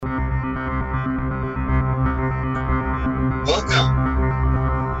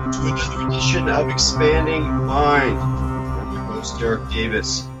Welcome to another edition of Expanding Mind. I'm your host, Derek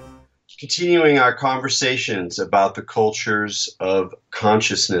Davis, continuing our conversations about the cultures of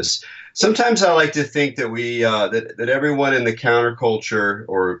consciousness. Sometimes I like to think that that everyone in the counterculture,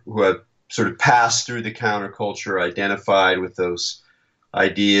 or who have sort of passed through the counterculture, identified with those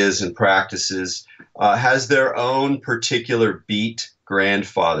ideas and practices, has their own particular beat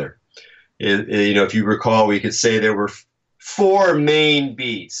grandfather. If you recall, we could say there were four main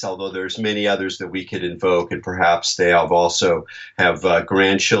beats, although there's many others that we could invoke, and perhaps they also have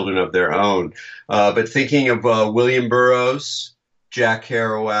grandchildren of their own. But thinking of William Burroughs, Jack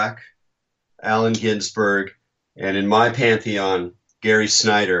Kerouac, Allen Ginsberg, and in my pantheon, Gary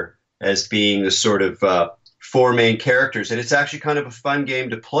Snyder, as being the sort of four main characters. And it's actually kind of a fun game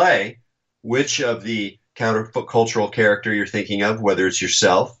to play which of the countercultural character you're thinking of, whether it's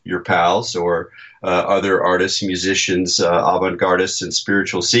yourself, your pals, or other artists, musicians, avant-gardists, and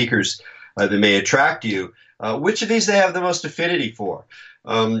spiritual seekers that may attract you. Which of these they have the most affinity for?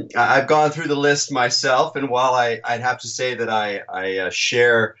 I've gone through the list myself, and while I'd have to say that I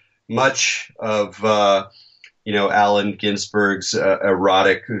share much of Allen Ginsberg's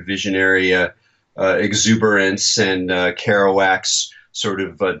erotic, visionary exuberance and Kerouac's sort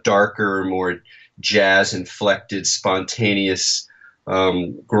of darker, more jazz-inflected, spontaneous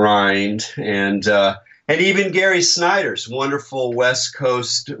grind, and even Gary Snyder's wonderful West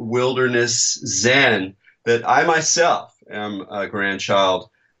Coast wilderness zen, that I myself am a grandchild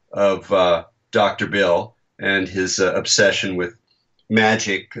of Dr. Bill and his obsession with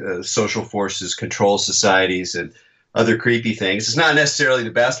magic, social forces, control societies, and other creepy things. It's not necessarily the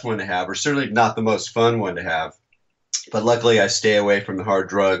best one to have, or certainly not the most fun one to have. But luckily, I stay away from the hard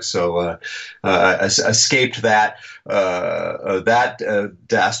drugs, so I escaped that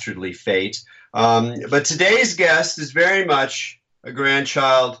dastardly fate. But today's guest is very much a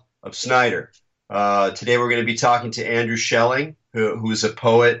grandchild of Snyder. Today, we're going to be talking to Andrew Schelling, who's a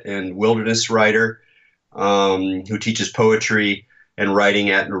poet and wilderness writer, who teaches poetry and writing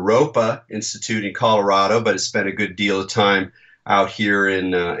at Naropa Institute in Colorado, but has spent a good deal of time out here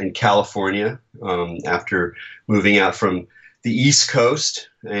in California after moving out from the East Coast.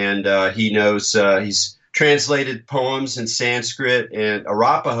 And he knows he's translated poems in Sanskrit and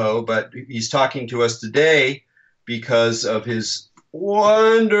Arapaho, but he's talking to us today because of his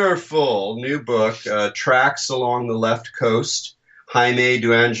wonderful new book, Tracks Along the Left Coast, Jaime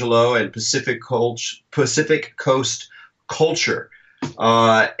D'Angelo and Pacific Coast Culture.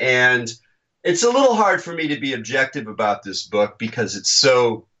 And it's a little hard for me to be objective about this book because it's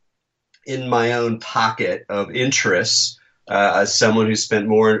so in my own pocket of interests. As someone who spent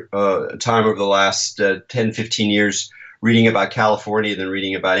more time over the last 10, 15 years reading about California than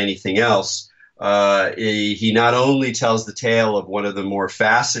reading about anything else, he not only tells the tale of one of the more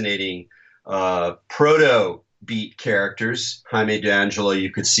fascinating proto-beat characters. Jaime D'Angelo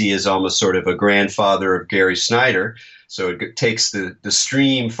you could see as almost sort of a grandfather of Gary Snyder. So it takes the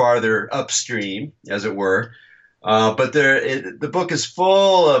stream farther upstream, as it were. But the book is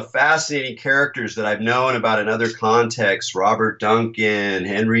full of fascinating characters that I've known about in other contexts: Robert Duncan,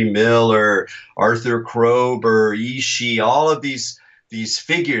 Henry Miller, Arthur Kroeber, Ishii, all of these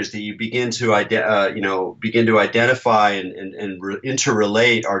figures that you begin to identify and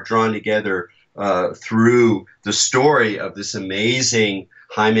interrelate are drawn together through the story of this amazing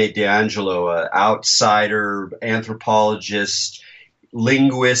Jaime D'Angelo, outsider, anthropologist,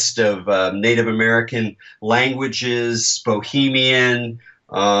 linguist of Native American languages, bohemian,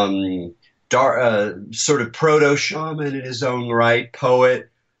 sort of proto-shaman in his own right, poet,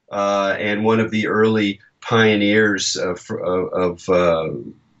 and one of the early pioneers of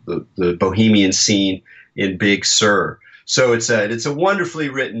the bohemian scene in Big Sur. So it's a wonderfully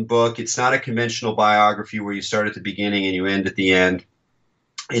written book. It's not a conventional biography where you start at the beginning and you end at the end.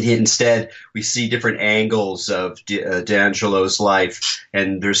 Instead, we see different angles of D'Angelo's life,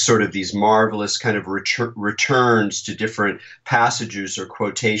 and there's sort of these marvelous kind of returns to different passages or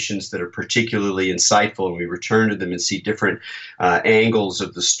quotations that are particularly insightful, and we return to them and see different angles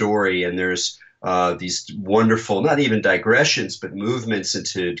of the story. And there's these wonderful, not even digressions, but movements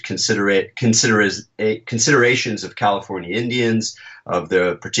into considerations of California Indians, of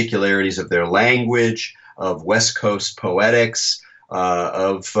the particularities of their language, of West Coast poetics,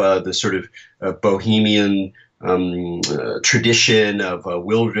 of the sort of bohemian tradition of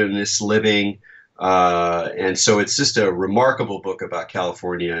wilderness living. And so it's just a remarkable book about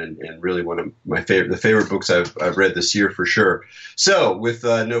California, and really one of the favorite books I've read this year for sure. So with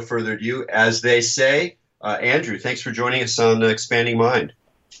no further ado, as they say, Andrew, thanks for joining us on Expanding Mind.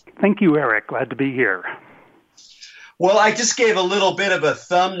 Thank you, Eric. Glad to be here. Well, I just gave a little bit of a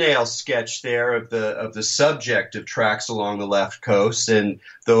thumbnail sketch there of the subject of Tracks Along the Left Coast, and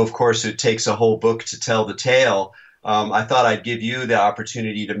though of course it takes a whole book to tell the tale, I thought I'd give you the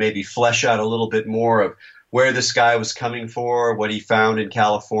opportunity to maybe flesh out a little bit more of where this guy was coming for, what he found in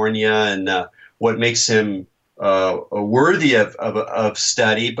California, and what makes him worthy of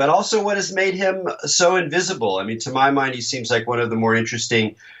study, but also what has made him so invisible. I mean, to my mind, he seems like one of the more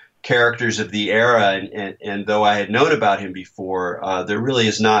interesting characters of the era, and though I had known about him before, there really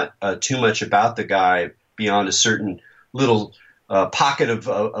is not too much about the guy beyond a certain little pocket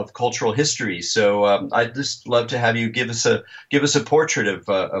of cultural history. So I'd just love to have you give us a portrait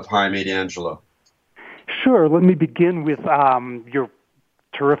of Jaime D'Angelo. Sure. Let me begin with your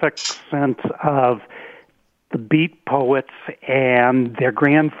terrific sense of the beat poets and their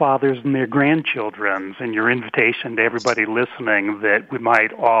grandfathers and their grandchildren, and your invitation to everybody listening that we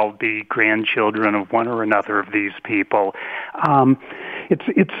might all be grandchildren of one or another of these people.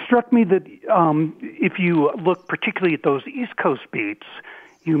 It struck me that if you look particularly at those East Coast beats,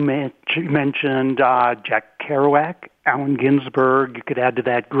 you mentioned Jack Kerouac, Allen Ginsberg, you could add to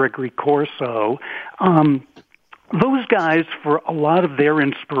that Gregory Corso. Those guys, for a lot of their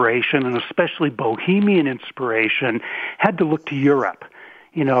inspiration, and especially bohemian inspiration, had to look to Europe.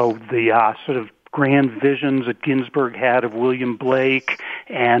 You know, the sort of grand visions that Ginsberg had of William Blake,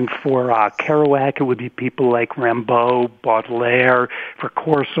 and for Kerouac, it would be people like Rimbaud, Baudelaire. For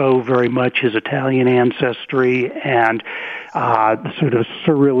Corso, very much his Italian ancestry, and the sort of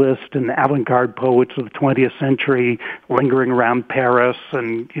surrealist and avant-garde poets of the 20th century lingering around Paris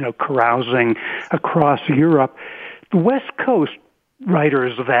and, you know, carousing across Europe. The West Coast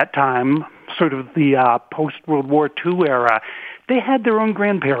writers of that time, sort of the post-World War II era, they had their own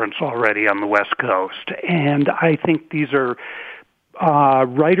grandparents already on the West Coast. And I think these are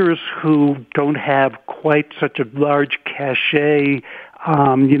writers who don't have quite such a large cachet.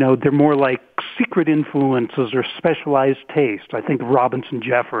 You know, they're more like secret influences or specialized taste. I think of Robinson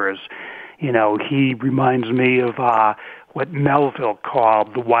Jeffers. You know, he reminds me of what Melville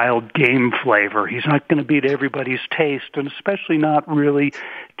called the wild game flavor. He's not going to be to everybody's taste, and especially not really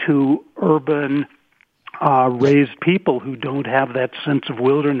to urban raised people who don't have that sense of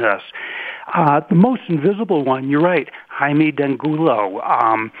wilderness. The most invisible one, you're right, Jaime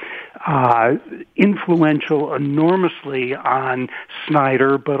d'Angulo, influential enormously on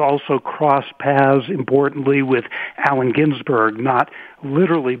Snyder, but also crossed paths importantly with Allen Ginsberg, not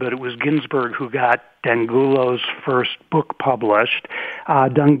literally, but it was Ginsberg who got d'Angulo's first book published.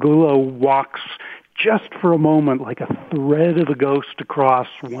 D'Angulo walks just for a moment like a thread of a ghost across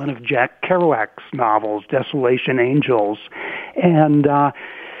one of Jack Kerouac's novels, Desolation Angels. And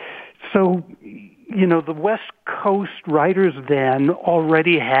so, you know, the West Coast writers then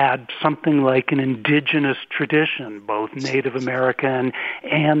already had something like an indigenous tradition, both Native American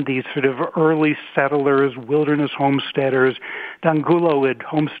and these sort of early settlers, wilderness homesteaders. D'Angulo had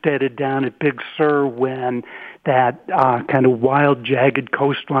homesteaded down at Big Sur when that kind of wild, jagged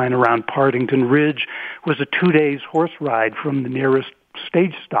coastline around Partington Ridge was a 2 days horse ride from the nearest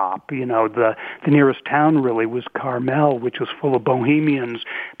stage stop. You know, the nearest town really was Carmel, which was full of bohemians,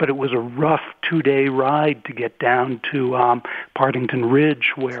 but it was a rough 2 day ride to get down to Partington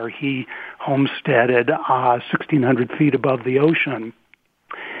Ridge, where he homesteaded 1,600 feet above the ocean.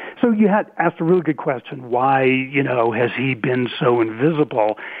 So you had asked a really good question. Why, you know, has he been so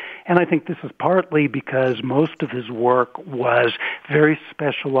invisible? And I think this is partly because most of his work was very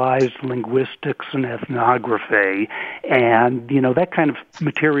specialized linguistics and ethnography. And, you know, that kind of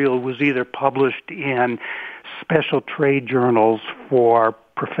material was either published in special trade journals for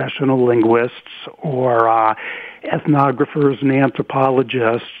professional linguists or ethnographers and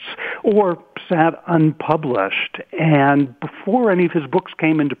anthropologists, or sat unpublished. And before any of his books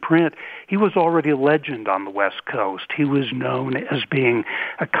came into print, he was already a legend on the West Coast. He was known as being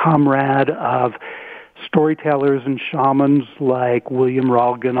a comrade of storytellers and shamans like William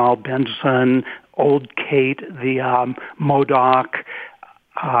Ralghanal Benson, Old Kate, the Modoc,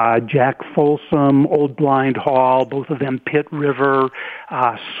 Jack Folsom, Old Blind Hall, both of them Pitt River,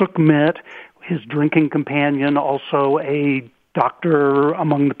 Sukhmet, his drinking companion, also a doctor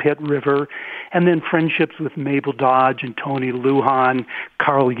among the Pitt River, and then friendships with Mabel Dodge and Tony Lujan,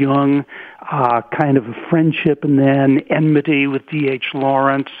 Carl Jung, kind of a friendship, and then enmity with D.H.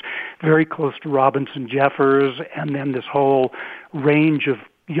 Lawrence, very close to Robinson Jeffers, and then this whole range of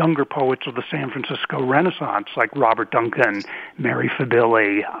younger poets of the San Francisco Renaissance, like Robert Duncan, Mary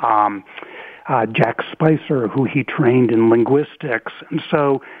Fabili, Jack Spicer, who he trained in linguistics. And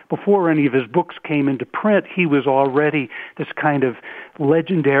so before any of his books came into print, he was already this kind of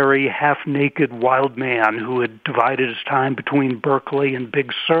legendary, half-naked wild man who had divided his time between Berkeley and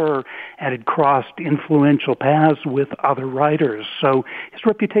Big Sur and had crossed influential paths with other writers. So his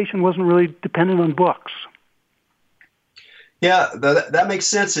reputation wasn't really dependent on books. Yeah, that makes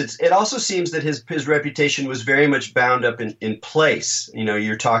sense. It also seems that his reputation was very much bound up in place. You know,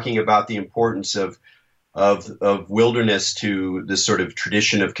 you're talking about the importance of wilderness to this sort of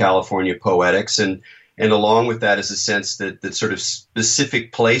tradition of California poetics, and along with that is a sense that sort of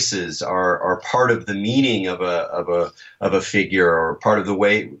specific places are part of the meaning of a figure, or part of the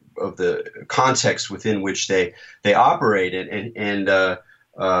way of the context within which they operate. And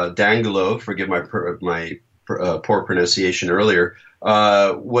D'Angulo, forgive my poor pronunciation earlier,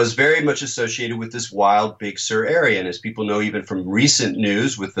 was very much associated with this wild Big Sur area, and as people know, even from recent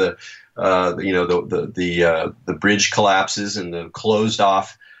news, with the bridge collapses and the closed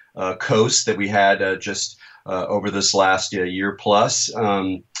off coast that we had just over this last year plus,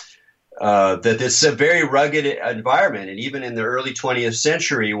 that it's a very rugged environment, and even in the early 20th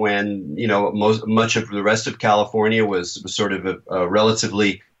century, when much of the rest of California was sort of a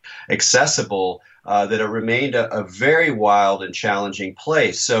relatively accessible, that it remained a very wild and challenging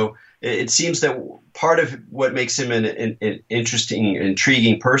place. So it seems that part of what makes him an interesting,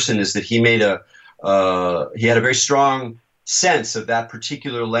 intriguing person is that he had a very strong sense of that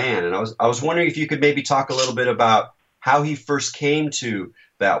particular land. And I was wondering if you could maybe talk a little bit about how he first came to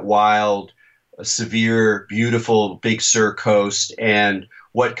that wild, severe, beautiful Big Sur coast, and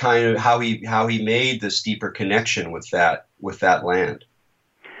how he made this deeper connection with that land.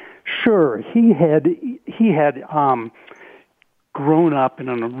 Sure. He had grown up in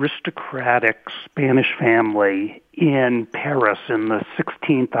an aristocratic Spanish family in Paris in the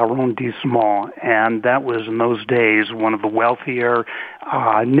 16th arrondissement, and that was in those days one of the wealthier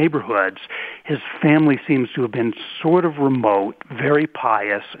neighborhoods. His family seems to have been sort of remote, very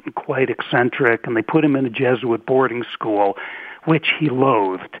pious, and quite eccentric, and they put him in a Jesuit boarding school, which he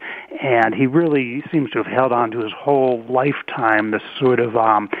loathed. And he really seems to have held on to his whole lifetime this sort of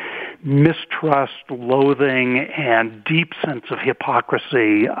mistrust, loathing, and deep sense of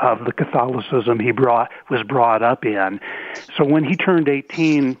hypocrisy of the Catholicism he was brought up in. So when he turned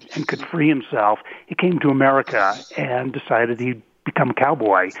 18 and could free himself, he came to America and decided he'd become a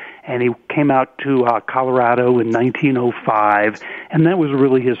cowboy. And he came out to Colorado in 1905, and that was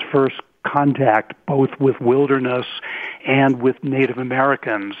really his first contact both with wilderness and with Native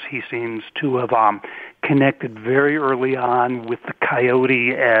Americans. He seems to have connected very early on with the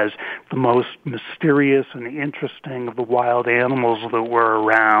coyote as the most mysterious and interesting of the wild animals that were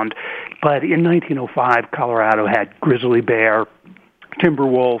around. But in 1905, Colorado had grizzly bear, timber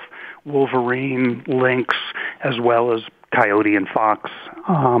wolf, wolverine, lynx, as well as coyote and fox.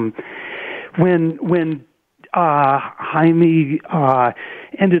 When Jaime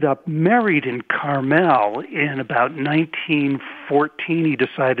ended up married in Carmel in about 1914. He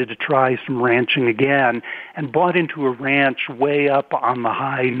decided to try some ranching again and bought into a ranch way up on the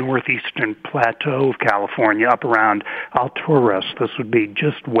high northeastern plateau of California, up around Alturas. This would be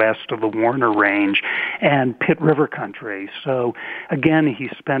just west of the Warner Range and Pitt River country. So again, he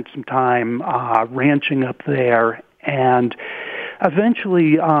spent some time ranching up there, and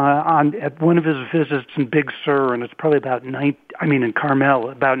eventually, at one of his visits in Big Sur, and it's probably in Carmel,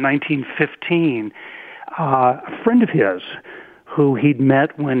 about 1915, a friend of his who he'd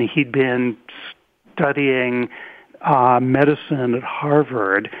met when he'd been studying medicine at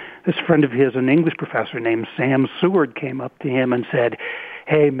Harvard, this friend of his, an English professor named Sam Seward, came up to him and said,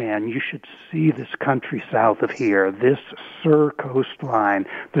 "Hey, man, you should see this country south of here, this Sur coastline.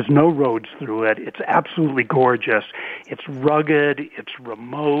 There's no roads through it. It's absolutely gorgeous. It's rugged. It's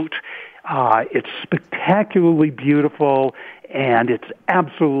remote. It's spectacularly beautiful, and it's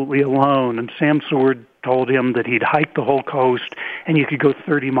absolutely alone." And Sam Seward told him that he'd hike the whole coast, and you could go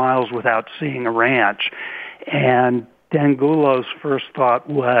 30 miles without seeing a ranch. And D'Angulo's first thought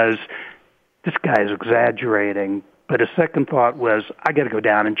was, this guy's exaggerating. But his second thought was, I got to go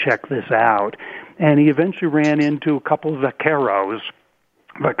down and check this out. And he eventually ran into a couple of vaqueros.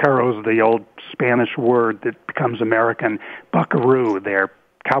 Vaqueros, the old Spanish word that becomes American, buckaroo, they're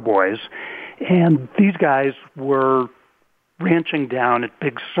cowboys. And these guys were ranching down at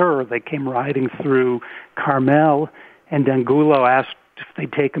Big Sur. They came riding through Carmel, and D'Angulo asked if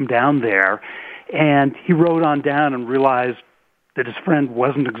they'd take him down there. And he rode on down and realized that his friend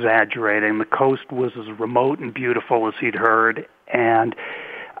wasn't exaggerating. The coast was as remote and beautiful as he'd heard, and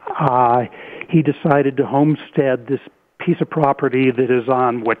he decided to homestead this piece of property that is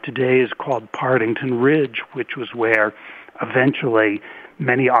on what today is called Partington Ridge, which was where eventually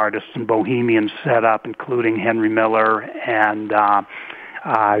many artists and bohemians set up, including Henry Miller and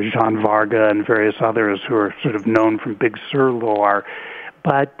Jean Varga and various others who are sort of known from Big Sur lore.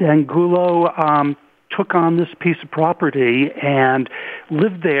 But Angulo took on this piece of property and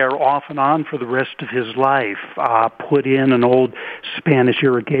lived there off and on for the rest of his life, put in an old Spanish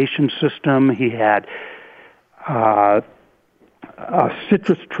irrigation system. He had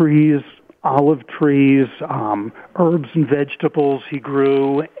citrus trees, olive trees, herbs and vegetables he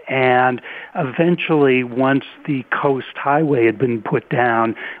grew, and eventually, once the coast highway had been put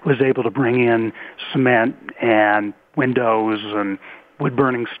down, was able to bring in cement and windows and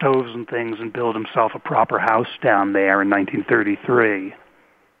wood-burning stoves and things and build himself a proper house down there in 1933.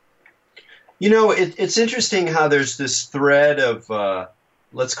 You know, it's interesting how there's this thread of,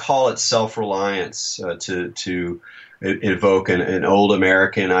 let's call it self-reliance, to evoke an old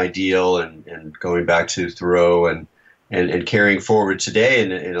American ideal and going back to Thoreau and carrying forward today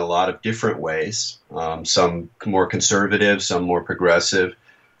in a lot of different ways, some more conservative, some more progressive,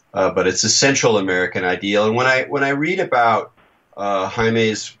 but it's a central American ideal. And when I read about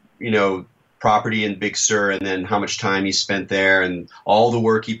Jaime's, property in Big Sur, and then how much time he spent there, and all the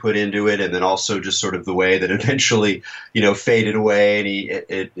work he put into it, and then also just sort of the way that eventually, faded away.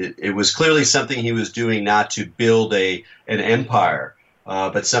 And it was clearly something he was doing not to build an empire,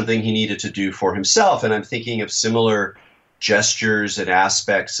 but something he needed to do for himself. And I'm thinking of similar gestures and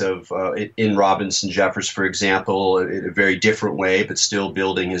aspects of in Robinson Jeffers, for example, in a very different way, but still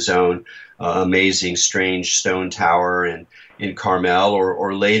building his own amazing, strange stone tower in Carmel,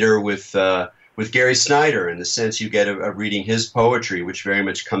 or later with Gary Snyder, in the sense you get of reading his poetry, which very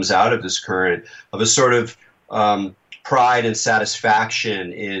much comes out of this current of a sort of pride and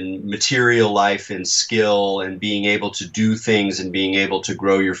satisfaction in material life and skill and being able to do things and being able to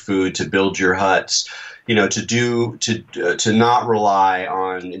grow your food, to build your huts, to not rely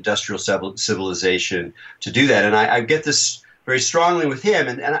on industrial civilization to do that. And I get this very strongly with him,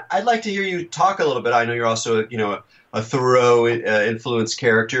 and I'd like to hear you talk a little bit. I know you're also a Thoreau influenced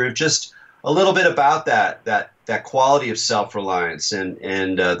character, just a little bit about that quality of self-reliance and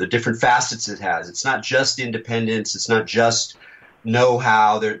the different facets it has. It's not just independence. It's not just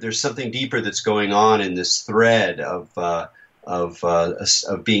know-how. There's something deeper that's going on in this thread of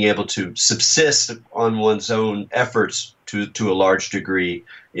being able to subsist on one's own efforts to a large degree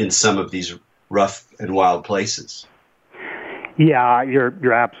in some of these rough and wild places. Yeah,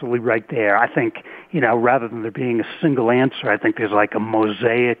 you're absolutely right there. I think, rather than there being a single answer, I think there's like a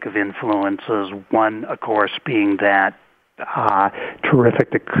mosaic of influences. One, of course, being that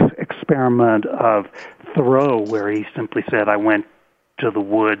terrific experiment of Thoreau, where he simply said, I went to the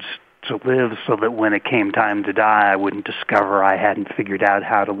woods to live so that when it came time to die, I wouldn't discover I hadn't figured out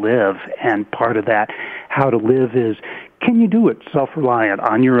how to live. And part of that how to live is, can you do it self-reliant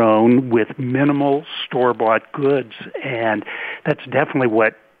on your own with minimal store-bought goods? And that's definitely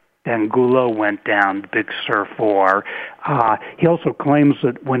what Angulo went down the Big Sur for. He also claims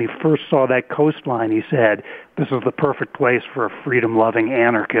that when he first saw that coastline, he said, this is the perfect place for a freedom-loving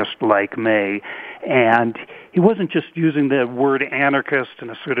anarchist like me. And he wasn't just using the word anarchist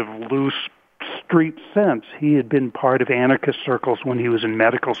in a sort of loose street sense. He had been part of anarchist circles when he was in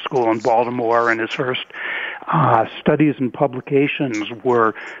medical school in Baltimore, and his first studies and publications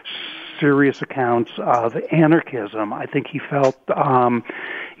were serious accounts of anarchism. I think he felt,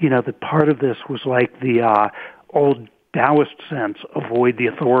 that part of this was like the old Taoist sense, avoid the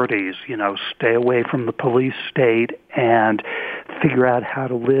authorities, stay away from the police state and figure out how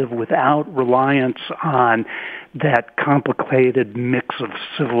to live without reliance on that complicated mix of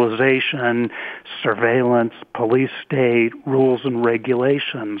civilization, surveillance, police state, rules and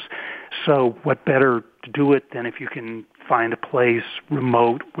regulations. So what better to do it than if you can find a place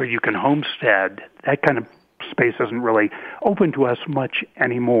remote where you can homestead? That kind of space isn't really open to us much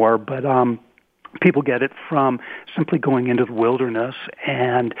anymore, but people get it from simply going into the wilderness,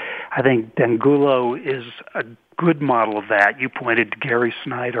 and I think Angulo is a good model of that. You pointed to Gary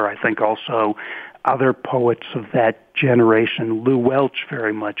Snyder. I think also other poets of that generation, Lew Welch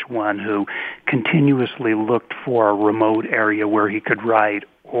very much one, who continuously looked for a remote area where he could write,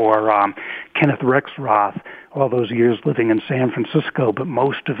 or Kenneth Rexroth, all those years living in San Francisco, but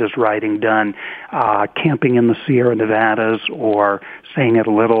most of his writing done camping in the Sierra Nevadas or staying at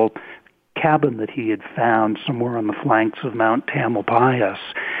a little cabin that he had found somewhere on the flanks of Mount Tamalpais.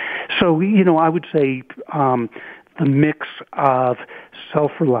 So, I would say the mix of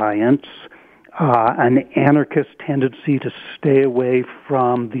self-reliance, an anarchist tendency to stay away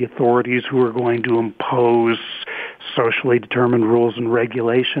from the authorities who are going to impose socially determined rules and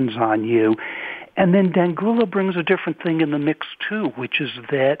regulations on you. And then Dangulo brings a different thing in the mix too, which is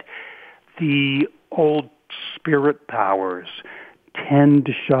that the old spirit powers tend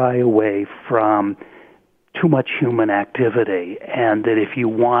to shy away from too much human activity, and that if you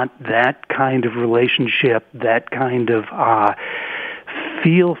want that kind of relationship, that kind of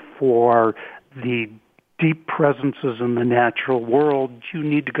feel for the deep presences in the natural world, you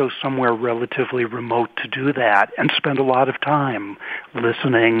need to go somewhere relatively remote to do that and spend a lot of time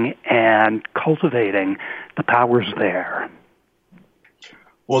listening and cultivating the powers there.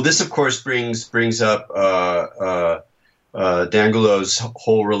 Well, this, of course, brings up Dangulo's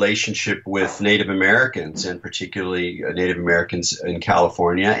whole relationship with Native Americans, and particularly Native Americans in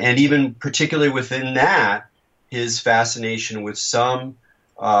California, and even particularly within that, his fascination with some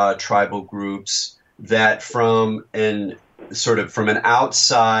tribal groups that from an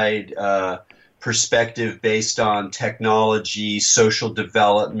outside perspective based on technology, social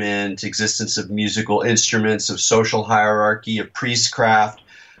development, existence of musical instruments, of social hierarchy, of priestcraft,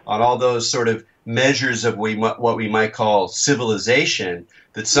 on all those sort of measures of what we might call civilization,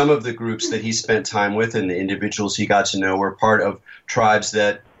 that some of the groups that he spent time with and the individuals he got to know were part of tribes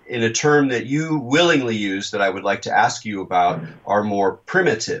that, in a term that you willingly use that I would like to ask you about, are more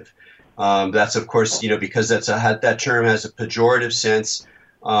primitive. That's, of course, because that term has a pejorative sense.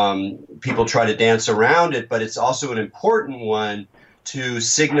 People try to dance around it, but it's also an important one to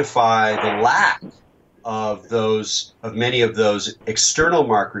signify the lack of many of those external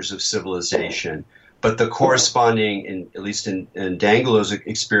markers of civilization, but the corresponding, at least in Dangulo's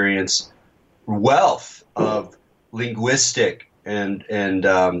experience, wealth of linguistic and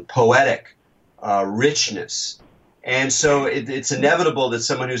poetic richness. And so it's inevitable that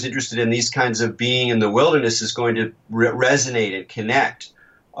someone who's interested in these kinds of being in the wilderness is going to resonate and connect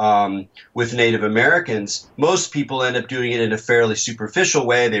with Native Americans. Most people end up doing it in a fairly superficial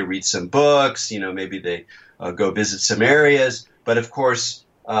way. They read some books, maybe they go visit some areas. But of course,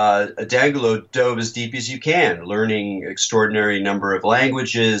 Dangulo dove as deep as you can, learning extraordinary number of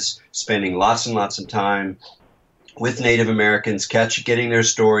languages, spending lots and lots of time with Native Americans, getting their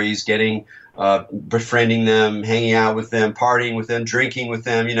stories, befriending them, hanging out with them, partying with them, drinking with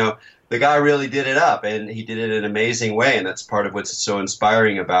them. The guy really did it up, and he did it in an amazing way, and that's part of what's so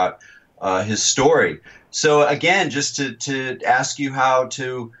inspiring about his story. So again, just to ask you how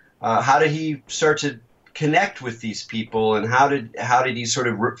did he start to connect with these people, and how did he sort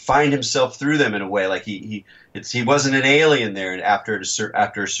of find himself through them in a way? Like he wasn't an alien there after a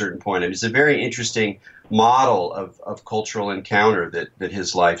certain point. I mean, it's a very interesting model of cultural encounter that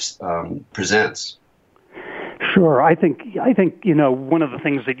his life presents. Sure, I think one of the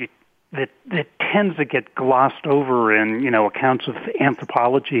things that tends to get glossed over in accounts of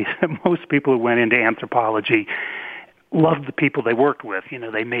anthropology. Most people who went into anthropology loved the people they worked with.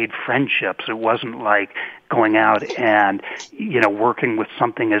 They made friendships. It wasn't like going out and working with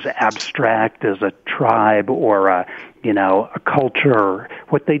something as abstract as a tribe or a culture.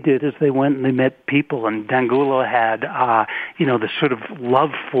 What they did is they went and they met people, and Dangulo had this sort of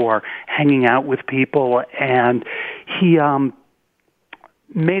love for hanging out with people, and he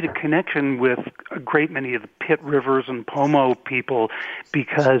made a connection with a great many of the Pit Rivers and Pomo people,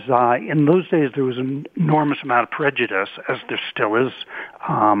 because in those days there was an enormous amount of prejudice, as there still is.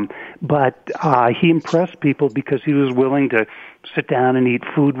 But he impressed people because he was willing to sit down and eat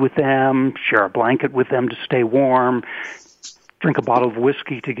food with them, share a blanket with them to stay warm, drink a bottle of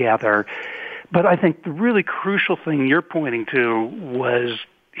whiskey together. But I think the really crucial thing you're pointing to was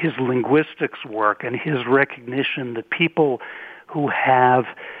his linguistics work and his recognition that people who have,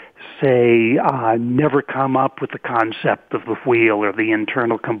 say, never come up with the concept of the wheel or the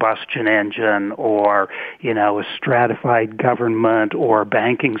internal combustion engine or, a stratified government or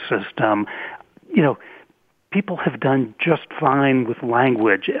banking system, people have done just fine with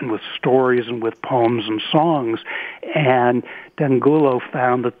language and with stories and with poems and songs. And Dangulo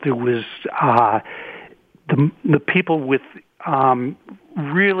found that there was the people with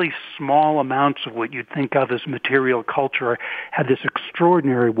really small amounts of what you'd think of as material culture had this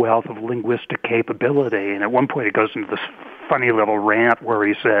extraordinary wealth of linguistic capability. And at one point it goes into this funny little rant where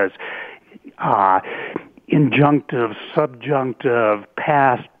he says, injunctive, subjunctive,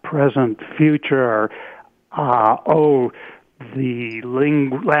 past, present, future, the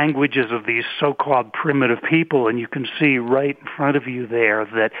languages of these so-called primitive people. And you can see right in front of you there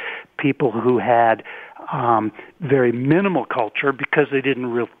that people who had very minimal culture, because they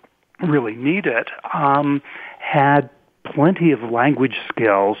didn't really need it, had plenty of language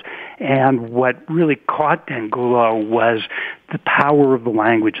skills, and what really caught Dengulo was the power of the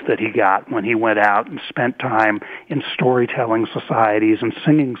language that he got when he went out and spent time in storytelling societies and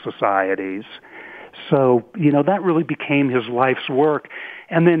singing societies. So, that really became his life's work.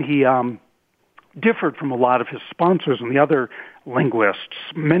 And then he differed from a lot of his sponsors and the other linguists.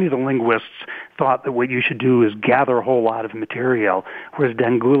 Many of the linguists thought that what you should do is gather a whole lot of material, whereas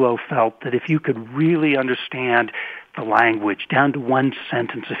Dengulo felt that if you could really understand the language down to one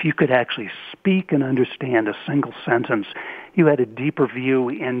sentence, if you could actually speak and understand a single sentence, you had a deeper view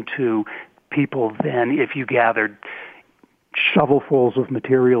into people than if you gathered shovelfuls of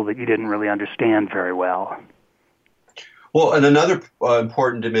material that you didn't really understand very well. Well, and another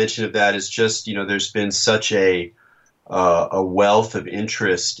important dimension of that is just, there's been such a wealth of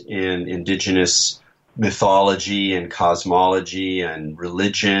interest in indigenous mythology and cosmology and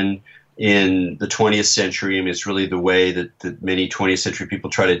religion in the 20th century. I mean, it's really the way that many 20th century people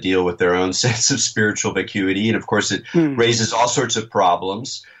try to deal with their own sense of spiritual vacuity. And of course, it raises all sorts of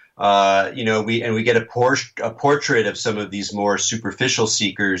problems. We get a portrait of some of these more superficial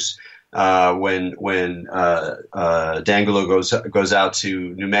seekers when Dengulo goes out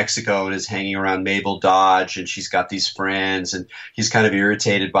to New Mexico and is hanging around Mabel Dodge, and she's got these friends, and he's kind of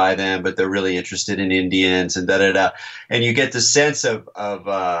irritated by them, but they're really interested in Indians, and and you get the sense of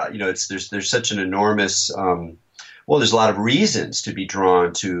there's such an enormous there's a lot of reasons to be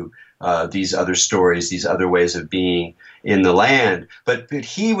drawn to these other stories, these other ways of being in the land, but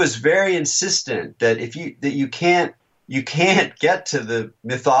he was very insistent that you can't get to the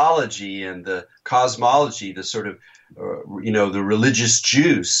mythology and the cosmology, the sort of, the religious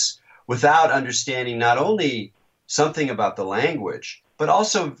juice without understanding not only something about the language, but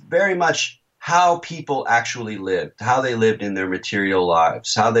also very much how people actually lived, how they lived in their material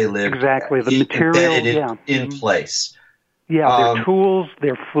lives, how they lived exactly the material in place. Yeah, their tools,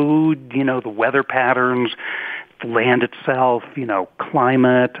 their food, the weather patterns, the land itself,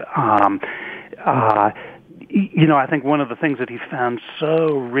 climate. I think one of the things that he found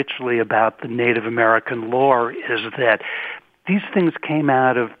so richly about the Native American lore is that these things came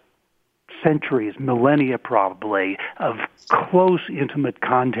out of centuries, millennia probably, of close, intimate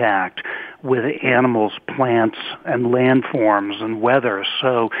contact with animals, plants, and landforms and weather.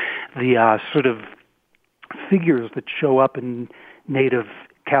 So the sort of figures that show up in Native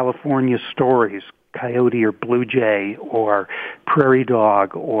California stories, coyote or blue jay or prairie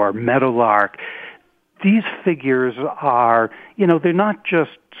dog or meadowlark, these figures are, they're not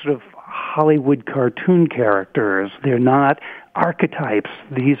just sort of Hollywood cartoon characters. They're not archetypes.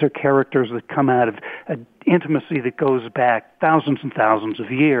 These are characters that come out of an intimacy that goes back thousands and thousands of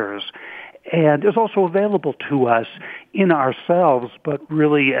years, and is also available to us in ourselves, but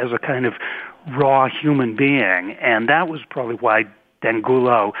really as a kind of raw human being. And that was probably why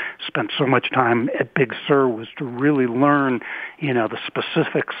Dengulo spent so much time at Big Sur, was to really learn, the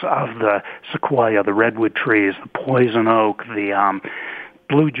specifics of the sequoia, the redwood trees, the poison oak, the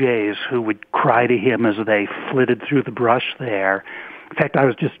blue jays who would cry to him as they flitted through the brush there. In fact, I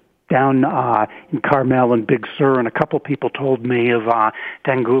was just down in Carmel and Big Sur, and a couple people told me of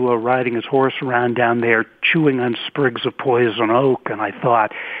Dengulo riding his horse around down there, chewing on sprigs of poison oak, and I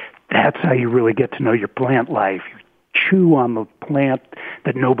thought, that's how you really get to know your plant life. You chew on the plant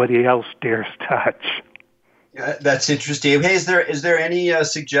that nobody else dares touch. That's interesting. Hey, is there any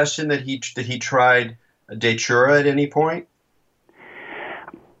suggestion that he tried Datura at any point?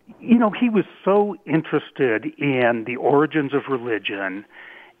 He was so interested in the origins of religion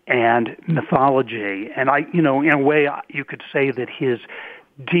and mythology, and in a way, you could say that his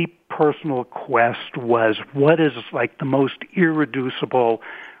deep personal quest was what is like the most irreducible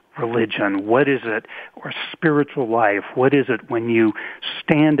religion? What is it? Or spiritual life? What is it when you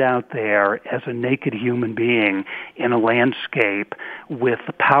stand out there as a naked human being in a landscape with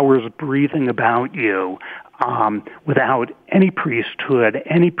the powers breathing about you, without any priesthood,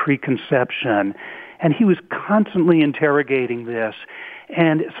 any preconception? And he was constantly interrogating this.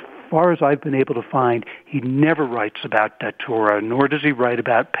 And as far as I've been able to find, he never writes about Datura, nor does he write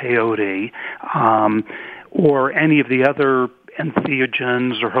about peyote, or any of the other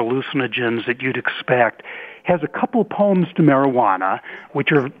entheogens or hallucinogens that you'd expect. Has a couple poems to marijuana,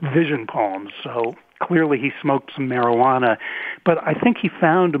 which are vision poems, so clearly he smoked some marijuana. But I think he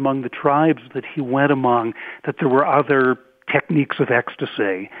found among the tribes that he went among that there were other techniques of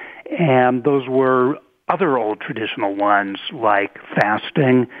ecstasy, and those were other old traditional ones like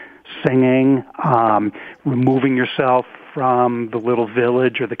fasting, singing, removing yourself from the little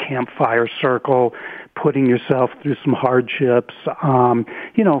village or the campfire circle, putting yourself through some hardships,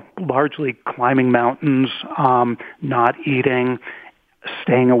 largely climbing mountains, not eating,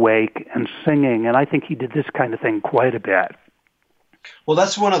 staying awake, and singing. And I think he did this kind of thing quite a bit. Well,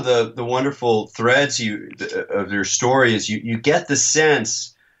 that's one of the wonderful threads of your story is you get the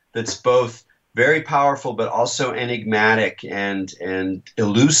sense that's both very powerful but also enigmatic and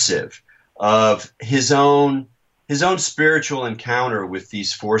elusive of his own spiritual encounter with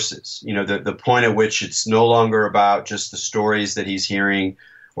these forces. You know, the point at which it's no longer about just the stories that he's hearing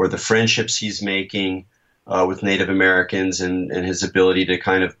or the friendships he's making with Native Americans and his ability to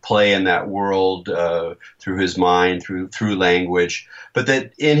kind of play in that world through his mind, through language, but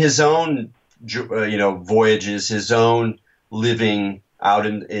that in his own voyages, his own living out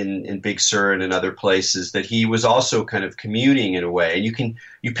in Big Sur and in other places, that he was also kind of communing in a way. And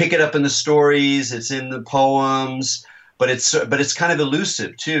you pick it up in the stories, it's in the poems, but it's kind of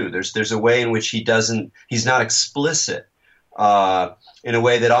elusive too. There's a way in which he's not explicit in a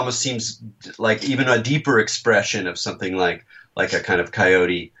way that almost seems like even a deeper expression of something like a kind of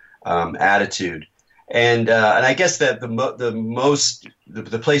Coyote attitude. And I guess that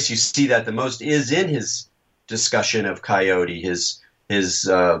the place you see that the most is in his discussion of Coyote,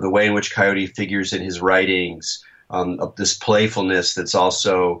 the way in which Coyote figures in his writings, of this playfulness that's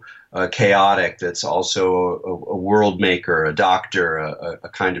also chaotic, that's also a world maker, a doctor, a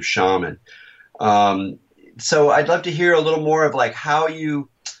kind of shaman. So I'd love to hear a little more of like how you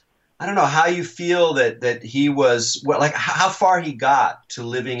feel that he was, how far he got to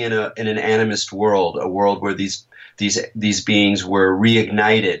living in an animist world, a world where these beings were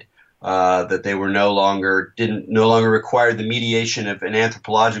reignited. That they were no longer required the mediation of an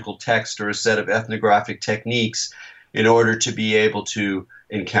anthropological text or a set of ethnographic techniques in order to be able to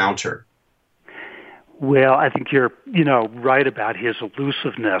encounter. Well, I think you're right about his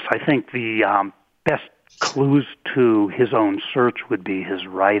elusiveness. I think the best clues to his own search would be his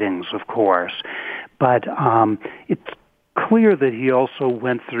writings, of course, but it's clear that he also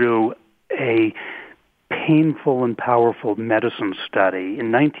went through a painful and powerful medicine study.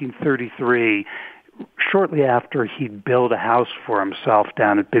 In 1933, shortly after he'd built a house for himself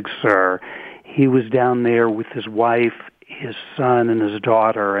down at Big Sur, he was down there with his wife, his son, and his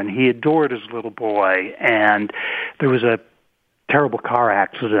daughter, and he adored his little boy. And there was a terrible car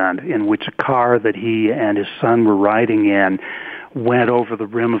accident in which a car that he and his son were riding in went over the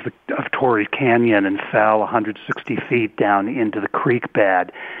rim of Torrey Canyon and fell 160 feet down into the creek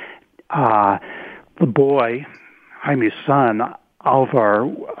bed. The boy, Jaime's son, Alvaro,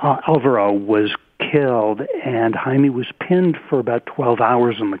 was killed, and Jaime was pinned for about 12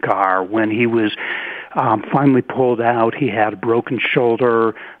 hours in the car. When he was finally pulled out, he had a broken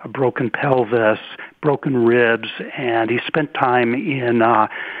shoulder, a broken pelvis, broken ribs, and he spent time in a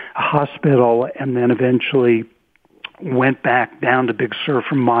hospital and then eventually went back down to Big Sur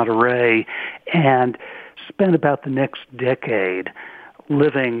from Monterey and spent about the next decade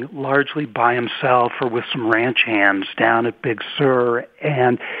living largely by himself or with some ranch hands down at Big Sur.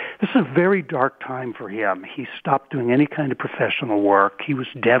 And this is a very dark time for him. He stopped doing any kind of professional work. He was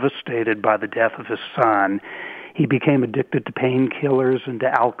devastated by the death of his son. He became addicted to painkillers and to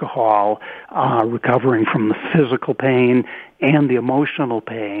alcohol, recovering from the physical pain and the emotional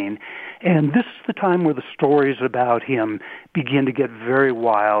pain. And this is the time where the stories about him begin to get very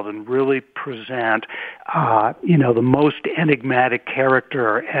wild and really present, the most enigmatic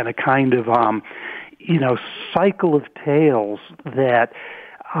character and a kind of, cycle of tales that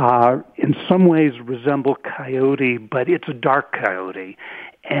in some ways resemble Coyote, but it's a dark Coyote.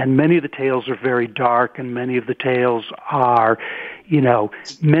 And many of the tales are very dark, and many of the tales are,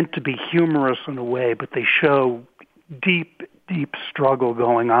 meant to be humorous in a way, but they show deep struggle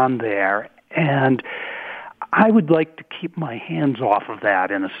going on there. And I would like to keep my hands off of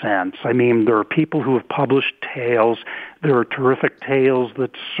that in a sense. I mean, there are people who have published tales. There are terrific tales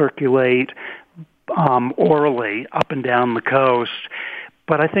that circulate orally up and down the coast.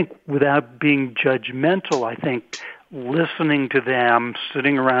 But I think without being judgmental, I think listening to them,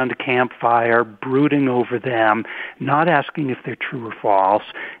 sitting around a campfire, brooding over them, not asking if they're true or false,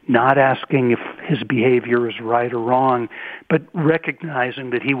 not asking if his behavior is right or wrong, but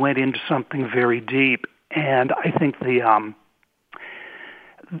recognizing that he went into something very deep. And I think the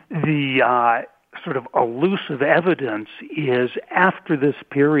sort of elusive evidence is after this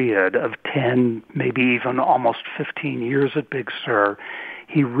period of 10, maybe even almost 15 years at Big Sur,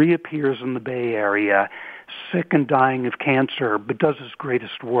 he reappears in the Bay Area, sick and dying of cancer, but does his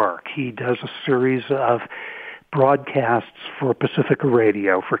greatest work. He does a series of broadcasts for Pacifica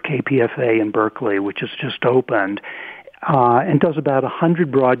Radio, for KPFA in Berkeley, which has just opened, and does about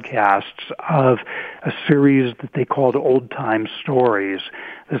 100 broadcasts of a series that they called Old Time Stories.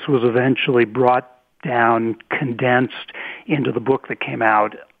 This was eventually brought down, condensed into the book that came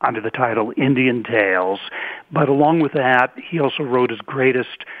out under the title Indian Tales. But along with that, he also wrote his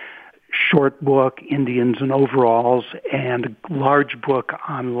greatest short book, Indians in Overalls, and a large book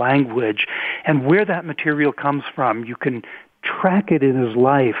on language. And where that material comes from, you can track it in his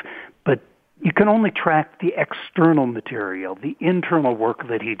life, but you can only track the external material, the internal work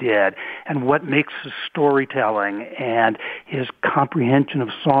that he did, and what makes his storytelling and his comprehension of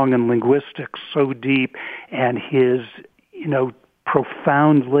song and linguistics so deep, and his,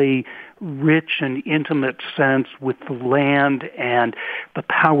 profoundly rich and intimate sense with the land and the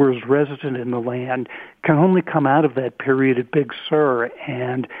powers resident in the land can only come out of that period at Big Sur.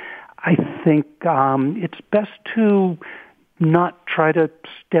 And I think it's best to not try to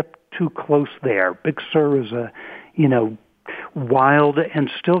step too close there. Big Sur is a, wild and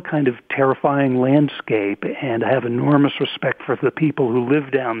still kind of terrifying landscape, and I have enormous respect for the people who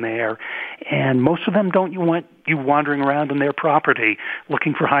live down there, and most of them don't want you wandering around on their property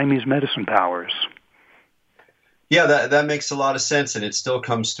looking for Jaime's medicine powers. Yeah, that makes a lot of sense, and it still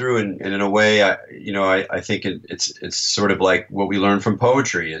comes through. And in a way, I think it's sort of like what we learn from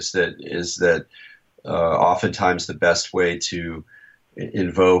poetry is that oftentimes the best way to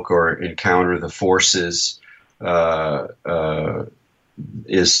invoke or encounter the forces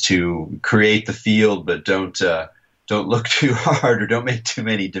is to create the field, but don't look too hard or don't make too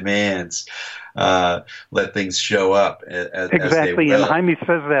many demands. Let things show up as exactly. As and Jaime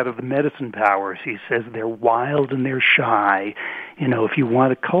says that of the medicine powers. He says they're wild and they're shy. If you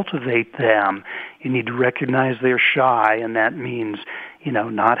want to cultivate them, you need to recognize they're shy, and that means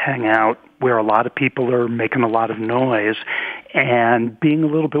not hang out where a lot of people are making a lot of noise, and being a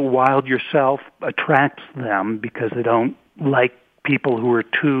little bit wild yourself attracts them because they don't like people who are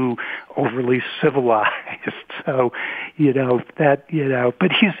too overly civilized. So,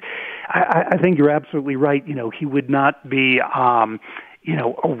 but I think you're absolutely right. He would not be, a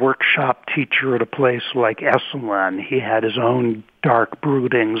workshop teacher at a place like Esalen. He had his own dark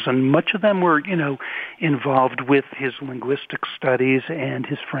broodings, and much of them were, involved with his linguistic studies and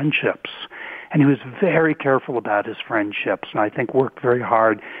his friendships. And he was very careful about his friendships, and I think worked very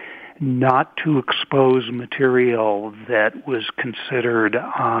hard not to expose material that was considered,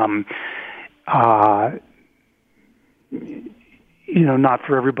 not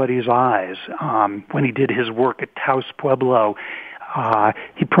for everybody's eyes. When he did his work at Taos Pueblo,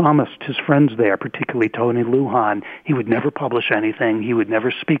 he promised his friends there, particularly Tony Lujan, he would never publish anything. He would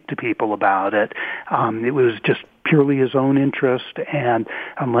never speak to people about it. It was just purely his own interest, and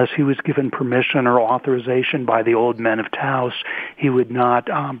unless he was given permission or authorization by the old men of Taos, he would not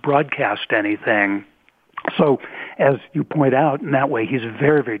broadcast anything. So, as you point out, in that way, he's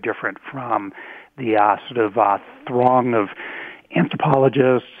very, very different from the throng of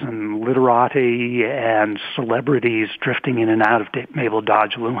anthropologists and literati and celebrities drifting in and out of Mabel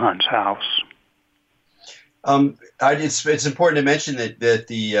Dodge Lujan's house. It's important to mention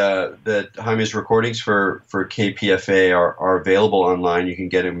that Jaime's recordings for KPFA are available online. You can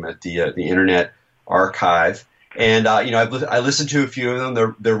get them at the Internet Archive, and I listened to a few of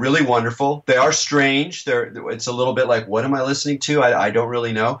them. They're really wonderful. They are strange. It's a little bit like, what am I listening to? I don't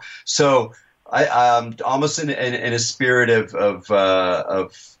really know. So I almost in a spirit of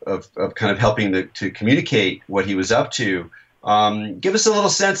kind of helping to communicate what he was up to. Give us a little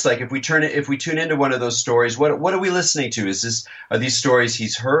sense, like if we tune into one of those stories, what are we listening to? Are these stories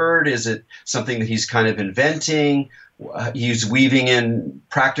he's heard? Is it something that he's kind of inventing? He's weaving in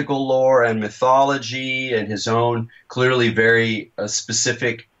practical lore and mythology and his own clearly very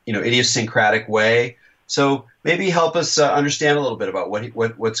specific, idiosyncratic way. So maybe help us understand a little bit about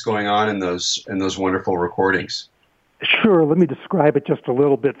what's going on in those wonderful recordings. Sure. Let me describe it just a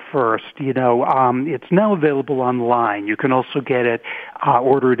little bit first. It's now available online. You can also get it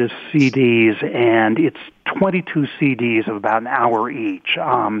ordered as CDs, and it's 22 CDs of about an hour each.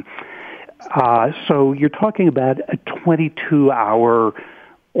 So you're talking about a 22-hour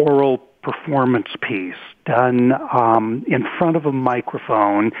oral performance piece done in front of a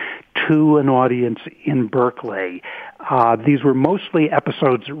microphone to an audience in Berkeley. These were mostly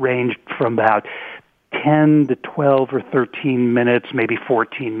episodes that ranged from about 10 to 12 or 13 minutes, maybe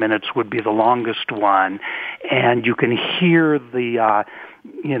 14 minutes would be the longest one. And you can hear the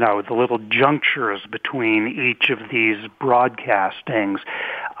little junctures between each of these broadcastings.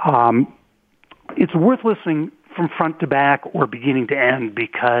 It's worth listening from front to back or beginning to end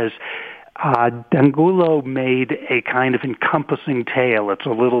because Dangulo made a kind of encompassing tale. It's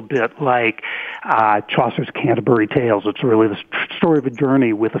a little bit like Chaucer's Canterbury Tales. It's really the story of a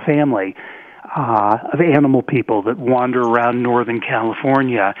journey with a family of animal people that wander around Northern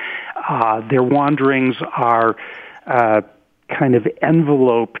California. Their wanderings are kind of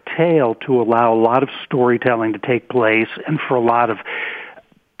envelope tale to allow a lot of storytelling to take place and for a lot of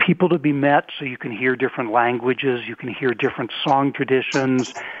people to be met, so you can hear different languages, you can hear different song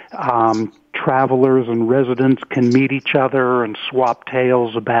traditions. Travelers and residents can meet each other and swap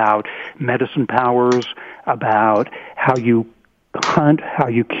tales about medicine powers, about how you hunt, how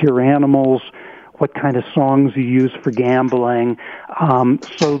you cure animals, what kind of songs you use for gambling.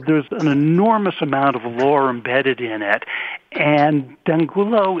 So there's an enormous amount of lore embedded in it. And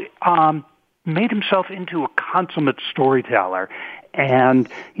Dangulo made himself into a consummate storyteller. And,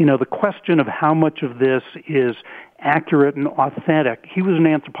 the question of how much of this is accurate and authentic, he was an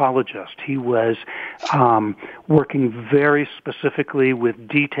anthropologist. He was working very specifically with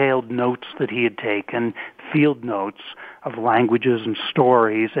detailed notes that he had taken, field notes of languages and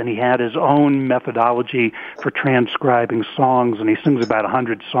stories, and he had his own methodology for transcribing songs, and he sings about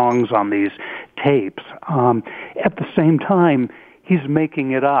 100 songs on these tapes. At the same time, he's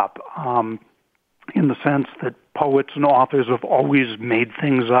making it up in the sense that poets and authors have always made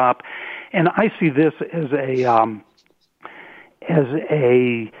things up, and I see this as a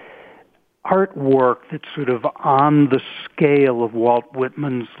artwork that's sort of on the scale of Walt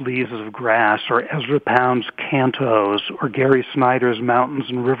Whitman's Leaves of Grass or Ezra Pound's Cantos or Gary Snyder's Mountains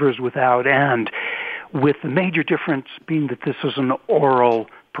and Rivers Without End, with the major difference being that this is an oral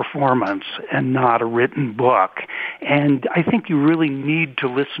performance and not a written book. And I think you really need to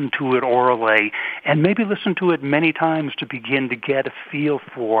listen to it orally and maybe listen to it many times to begin to get a feel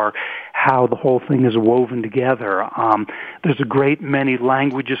for how the whole thing is woven together. There's a great many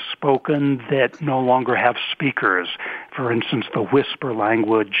languages spoken that no longer have speakers. For instance, the whisper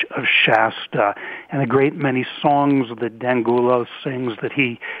language of Shasta, and a great many songs that Dangulo sings that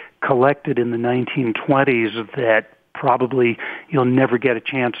he collected in the 1920s that probably you'll never get a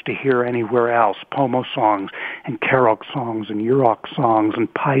chance to hear anywhere else. Pomo songs and Karok songs and Yurok songs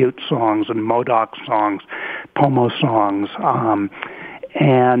and Paiute songs and Modoc songs, Pomo songs,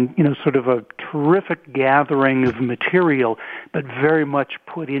 and, sort of a terrific gathering of material, but very much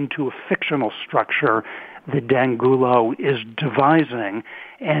put into a fictional structure that Dangulo is devising,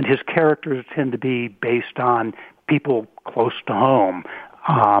 and his characters tend to be based on people close to home.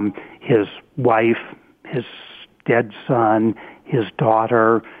 His wife, his dead son, his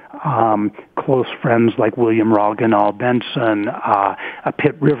daughter, close friends like William Rolganal Benson, a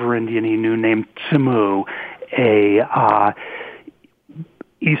Pitt River Indian he knew named Tsimu, a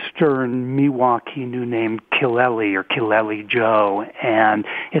Eastern Miwok he knew named Kileli or Kileli Joe, and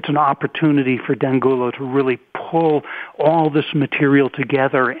it's an opportunity for Dangulo to really pull all this material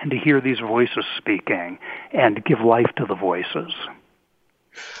together and to hear these voices speaking and to give life to the voices.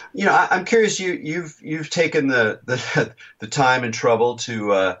 I'm curious. You've taken the time and trouble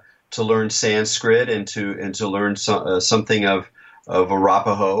to learn Sanskrit and to learn something of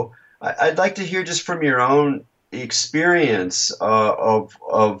Arapaho. I'd like to hear just from your own experience of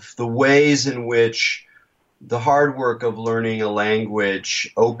the ways in which the hard work of learning a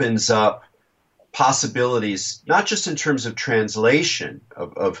language opens up possibilities, not just in terms of translation,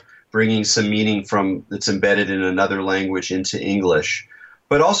 of bringing some meaning from that's embedded in another language into English,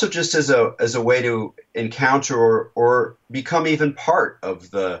 but also just as a way to encounter or become even part of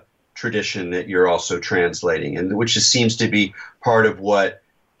the tradition that you're also translating, and which seems to be part of what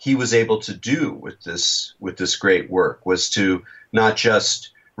he was able to do with this great work, was to not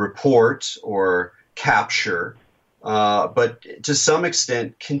just report or capture, but to some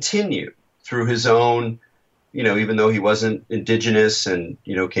extent continue through his own, even though he wasn't indigenous and,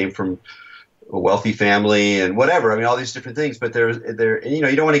 came from a wealthy family and whatever. I mean, all these different things, but there,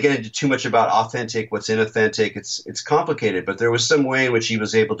 you don't want to get into too much about authentic, what's inauthentic. It's complicated, but there was some way in which he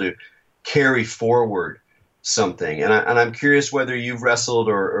was able to carry forward something. And I'm curious whether you've wrestled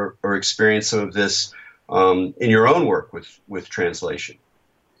or experienced some of this in your own work with translation.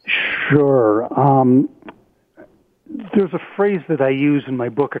 Sure. There's a phrase that I use in my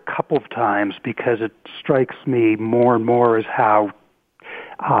book a couple of times because it strikes me more and more as how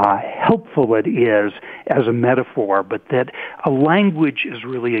helpful it is as a metaphor, but that a language is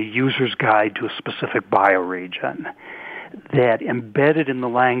really a user's guide to a specific bioregion. That embedded in the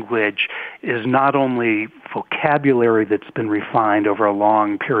language is not only vocabulary that's been refined over a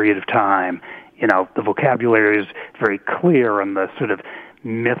long period of time. The vocabulary is very clear, and the sort of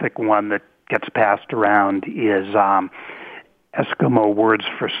mythic one that gets passed around is Eskimo words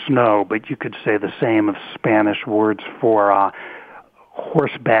for snow, but you could say the same of Spanish words for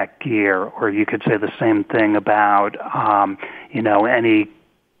horseback gear, or you could say the same thing about, any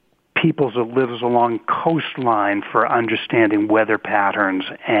peoples that lives along coastline for understanding weather patterns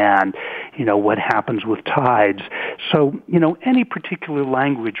and, what happens with tides. So, any particular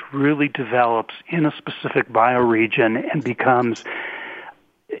language really develops in a specific bioregion and becomes,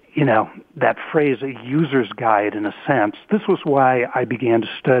 that phrase, a user's guide in a sense. This was why I began to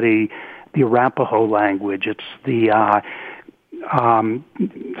study the Arapaho language. It's the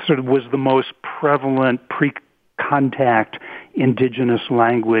sort of was the most prevalent pre-contact indigenous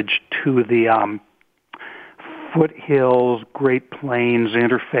language to the foothills, Great Plains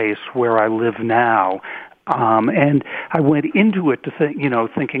interface where I live now. And I went into it to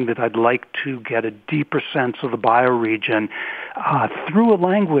thinking that I'd like to get a deeper sense of the bioregion through a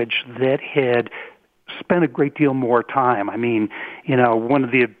language that had spent a great deal more time. I mean, one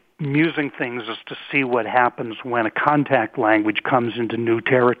of the amusing things is to see what happens when a contact language comes into new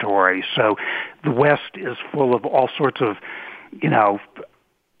territory. So the West is full of all sorts of,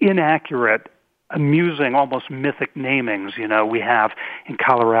 inaccurate, amusing, almost mythic namings. We have in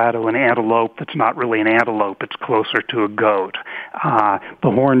Colorado an antelope that's not really an antelope, it's closer to a goat. The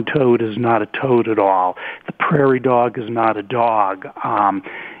horned toad is not a toad at all. The prairie dog is not a dog.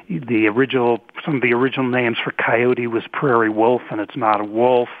 Some of the original names for coyote was prairie wolf, and it's not a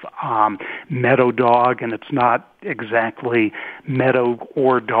wolf. Meadow dog, and it's not exactly meadow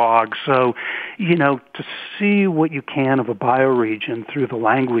or dog. So, to see what you can of a bioregion through the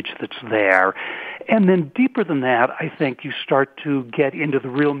language that's there. And then deeper than that, I think you start to get into the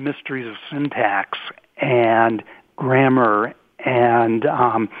real mysteries of syntax and grammar and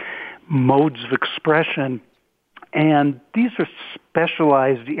modes of expression. And these are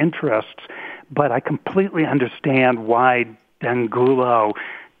specialized interests, but I completely understand why D'Angulo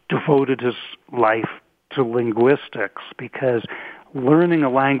devoted his life to linguistics, because learning a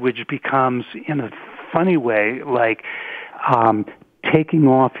language becomes, in a funny way, like taking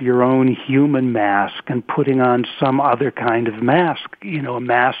off your own human mask and putting on some other kind of mask, a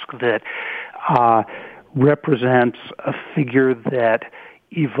mask that represents a figure that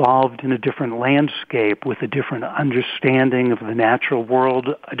evolved in a different landscape with a different understanding of the natural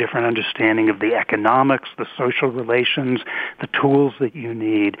world, a different understanding of the economics, the social relations, the tools that you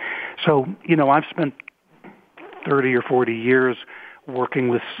need. So, I've spent 30 or 40 years working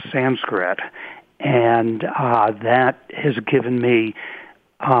with Sanskrit, and that has given me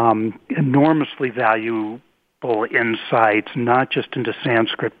enormously valuable insights, not just into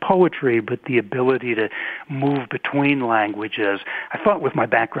Sanskrit poetry, but the ability to move between languages. I thought with my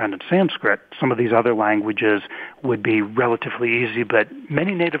background in Sanskrit, some of these other languages would be relatively easy, but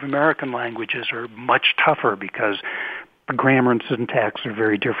many Native American languages are much tougher because the grammar and syntax are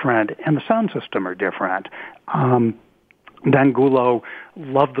very different, and the sound system are different. D'Angulo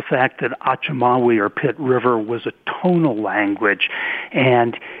loved the fact that Achamawi, or Pit River, was a tonal language,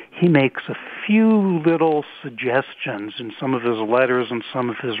 and he makes a few little suggestions in some of his letters and some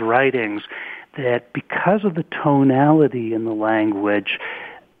of his writings that because of the tonality in the language,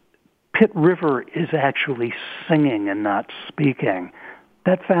 Pit River is actually singing and not speaking.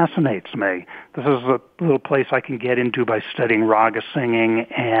 That fascinates me. This is a little place I can get into by studying raga singing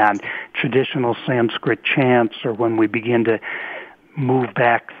and traditional Sanskrit chants, or when we begin to move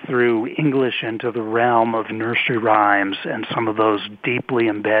back through English into the realm of nursery rhymes and some of those deeply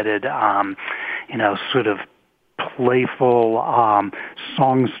embedded, sort of playful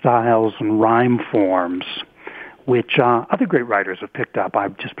song styles and rhyme forms, which other great writers have picked up.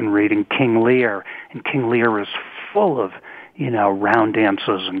 I've just been reading King Lear, and King Lear is full of round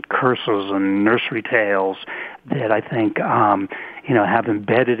dances and curses and nursery tales that I think, have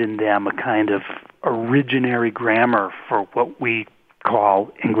embedded in them a kind of originary grammar for what we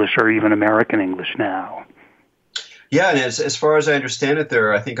call English or even American English now. Yeah, and as far as I understand it, there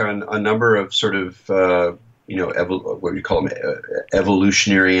are, I think, a number of sort of, what do you call them,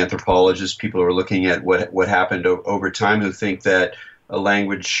 evolutionary anthropologists, people who are looking at what happened over time, who think that a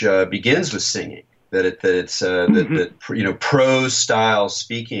language begins with singing. That prose style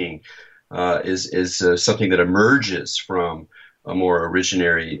speaking is something that emerges from a more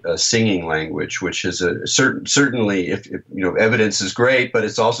originary singing language, which is certainly if evidence is great, but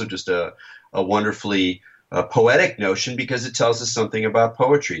it's also just a wonderfully poetic notion, because it tells us something about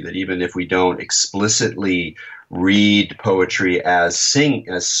poetry, that even if we don't explicitly read poetry as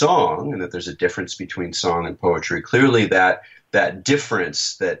song, and that there's a difference between song and poetry, clearly that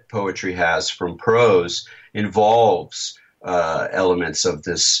difference that poetry has from prose involves elements of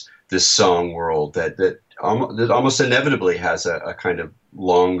this song world that almost inevitably has a kind of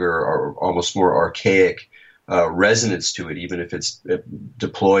longer or almost more archaic resonance to it, even if it's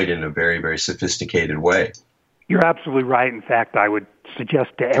deployed in a very, very sophisticated way. You're absolutely right. In fact, I would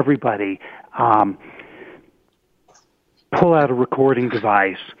suggest to everybody, pull out a recording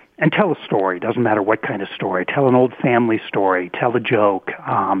device and tell a story. Doesn't matter what kind of story. Tell an old family story. Tell a joke.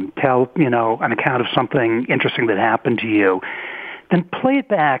 Tell, an account of something interesting that happened to you. Then play it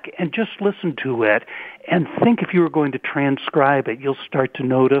back and just listen to it and think if you were going to transcribe it, you'll start to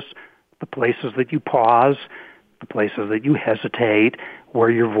notice the places that you pause, the places that you hesitate, where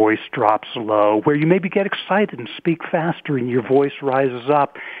your voice drops low, where you maybe get excited and speak faster and your voice rises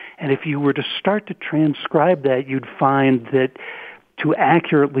up. And if you were to start to transcribe that, you'd find that to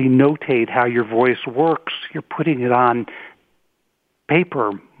accurately notate how your voice works, you're putting it on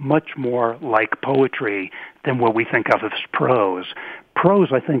paper much more like poetry than what we think of as prose.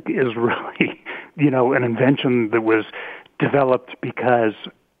 Prose, I think, is really, an invention that was developed because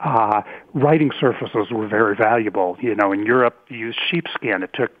writing surfaces were very valuable. In Europe, you used sheepskin.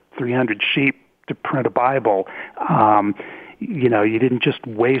 It took 300 sheep to print a Bible. You didn't just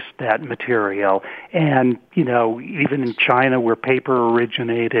waste that material. And, even in China where paper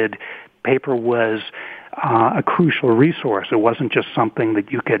originated, paper was a crucial resource. It wasn't just something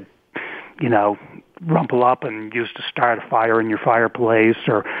that you could, rumple up and use to start a fire in your fireplace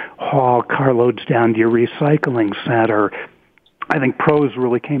or haul carloads down to your recycling center. I think prose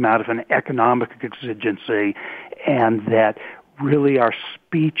really came out of an economic exigency, and that really our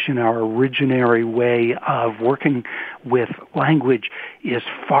speech and our originary way of working with language is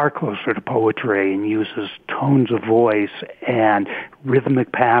far closer to poetry and uses tones of voice and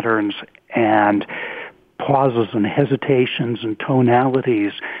rhythmic patterns and pauses and hesitations and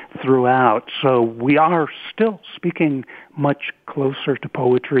tonalities throughout. So we are still speaking much closer to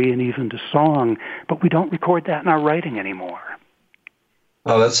poetry and even to song, but we don't record that in our writing anymore.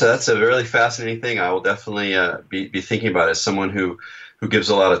 Oh, that's a really fascinating thing. I will definitely be thinking about it. As someone who gives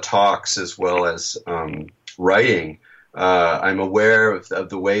a lot of talks as well as writing, I'm aware of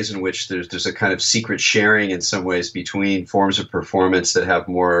the ways in which there's a kind of secret sharing in some ways between forms of performance that have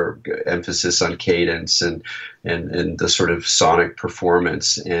more emphasis on cadence and the sort of sonic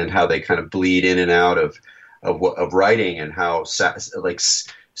performance, and how they kind of bleed in and out of writing, and how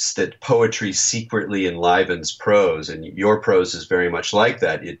that poetry secretly enlivens prose, and your prose is very much like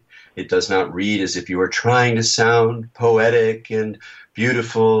that. It does not read as if you are trying to sound poetic and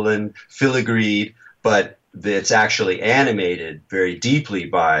beautiful and filigreed, but it's actually animated very deeply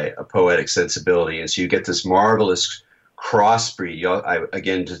by a poetic sensibility, and so you get this marvelous crossbreed.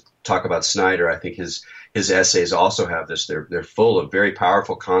 Again, to talk about Snyder, I think his essays also have this. They're full of very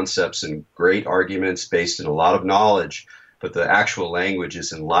powerful concepts and great arguments based in a lot of knowledge, but the actual language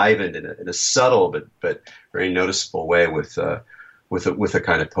is enlivened in a subtle but very noticeable way with a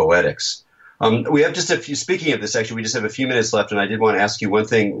kind of poetics. We have just a few. Speaking of this, actually, we just have a few minutes left, and I did want to ask you one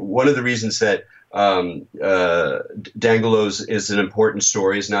thing. One of the reasons that Dangoulos is an important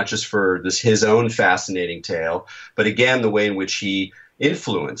story is not just for his own fascinating tale, but again the way in which he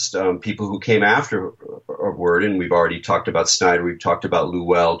influenced people who came afterward. And we've already talked about Snyder, we've talked about Lou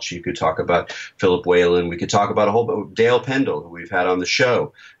Welch, you could talk about Philip Whalen, we could talk about a whole Dale Pendle, who we've had on the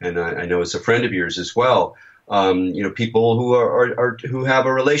show, and I know is a friend of yours as well. People who have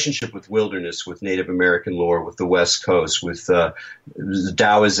a relationship with wilderness, with Native American lore, with the West Coast, with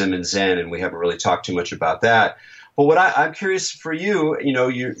Taoism and Zen, and we haven't really talked too much about that. But what I'm curious for you,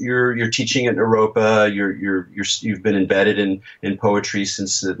 you're teaching at Naropa, you've been embedded in poetry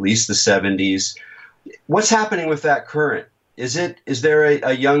since at least the 70s. What's happening with that current? Is there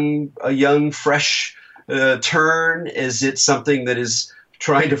a young fresh turn? Is it something that is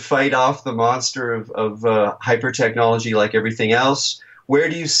trying to fight off the monster of hyper technology like everything else? Where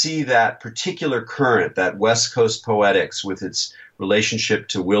do you see that particular current, that West Coast poetics with its relationship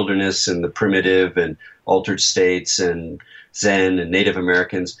to wilderness and the primitive and altered states and Zen and Native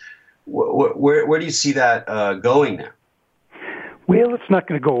Americans? Where do you see that going now? Well, it's not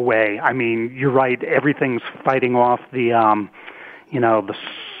going to go away. I mean, you're right. Everything's fighting off the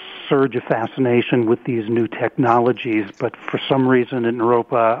surge of fascination with these new technologies, but for some reason in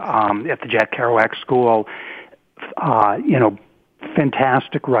Naropa, at the Jack Kerouac School,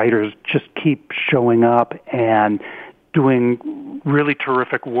 fantastic writers just keep showing up and doing really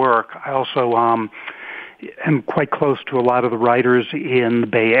terrific work. I also am quite close to a lot of the writers in the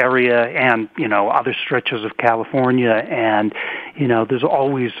Bay Area and, other stretches of California, and, there's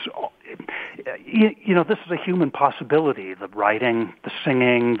always... this is a human possibility, the writing, the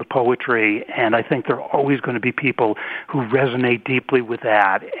singing, the poetry, and I think there are always going to be people who resonate deeply with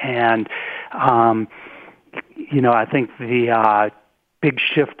that. And, I think the big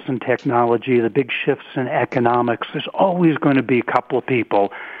shifts in technology, the big shifts in economics, there's always going to be a couple of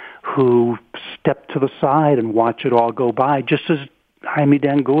people who step to the side and watch it all go by, just as Jaime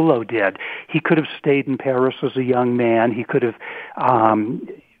d'Angulo did. He could have stayed in Paris as a young man. He could have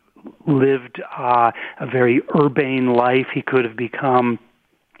lived a very urbane life. He could have become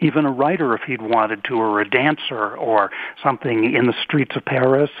even a writer if he'd wanted to, or a dancer or something in the streets of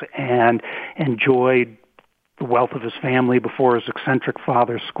Paris, and enjoyed the wealth of his family before his eccentric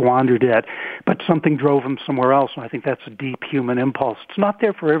father squandered it. But something drove him somewhere else, and I think that's a deep human impulse. It's not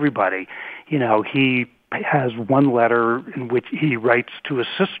there for everybody. He has one letter in which he writes to his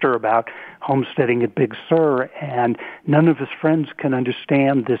sister about homesteading at Big Sur, and none of his friends can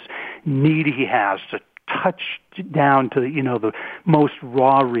understand this need he has to touch down to, the most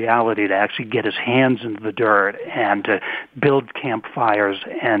raw reality, to actually get his hands into the dirt and to build campfires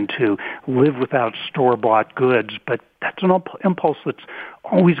and to live without store-bought goods. But that's an impulse that's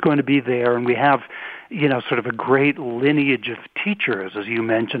always going to be there, and we have sort of a great lineage of teachers, as you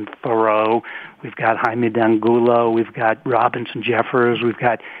mentioned, Thoreau. We've got Jaime d'Angulo. We've got Robinson Jeffers. We've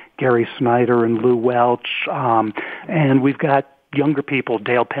got Gary Snyder and Lou Welch. And we've got younger people,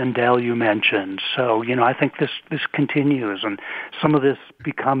 Dale Pendell, you mentioned. So, I think this continues. And some of this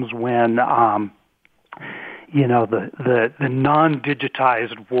becomes when, the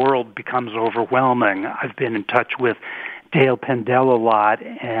non-digitized world becomes overwhelming. I've been in touch with Dale Pendell a lot,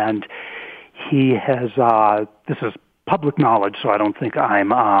 and he has, this is public knowledge, so I don't think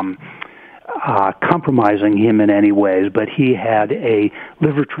I'm compromising him in any ways, but he had a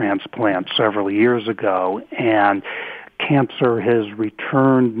liver transplant several years ago, and cancer has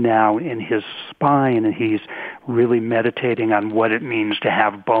returned now in his spine, and he's really meditating on what it means to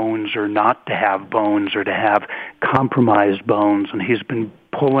have bones or not to have bones, or to have compromised bones. And he's been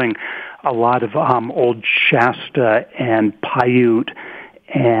pulling a lot of old Shasta and Paiute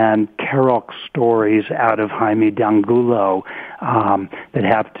and Kerouac stories out of Jaime d'Angulo that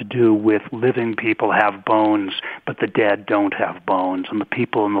have to do with living people have bones, but the dead don't have bones, and the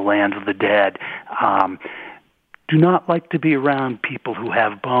people in the land of the dead do not like to be around people who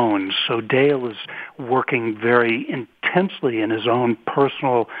have bones. So Dale is working very intensely in his own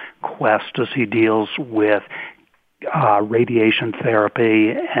personal quest as he deals with radiation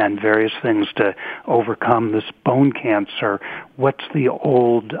therapy and various things to overcome this bone cancer. What's the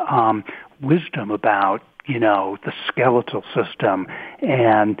old wisdom about, the skeletal system?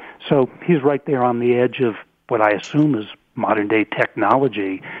 And so he's right there on the edge of what I assume is modern-day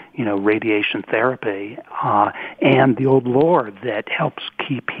technology, radiation therapy, and the old lore that helps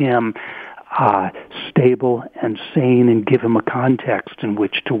keep him stable and sane and give him a context in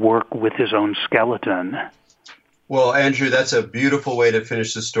which to work with his own skeleton. Well, Andrew, that's a beautiful way to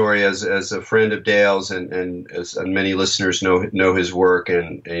finish the story. As a friend of Dale's, and as many listeners know his work,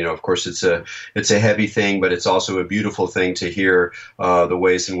 and of course it's a heavy thing, but it's also a beautiful thing to hear the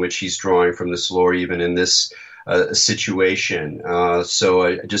ways in which he's drawing from this lore, even in this situation.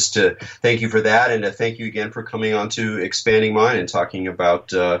 So just to thank you for that, and thank you again for coming on to Expanding Mind and talking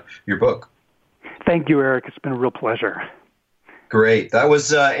about your book. Thank you, Eric. It's been a real pleasure. Great. That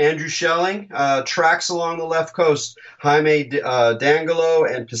was Andrew Schelling, Tracks Along the Left Coast, Jaime d'Angulo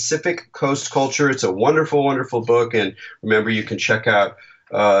and Pacific Coast Culture. It's a wonderful, wonderful book. And remember, you can check out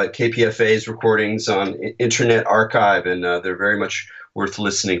KPFA's recordings on Internet Archive, and they're very much worth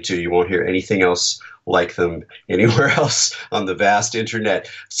listening to. You won't hear anything else like them anywhere else on the vast Internet.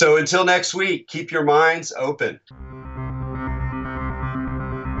 So until next week, keep your minds open.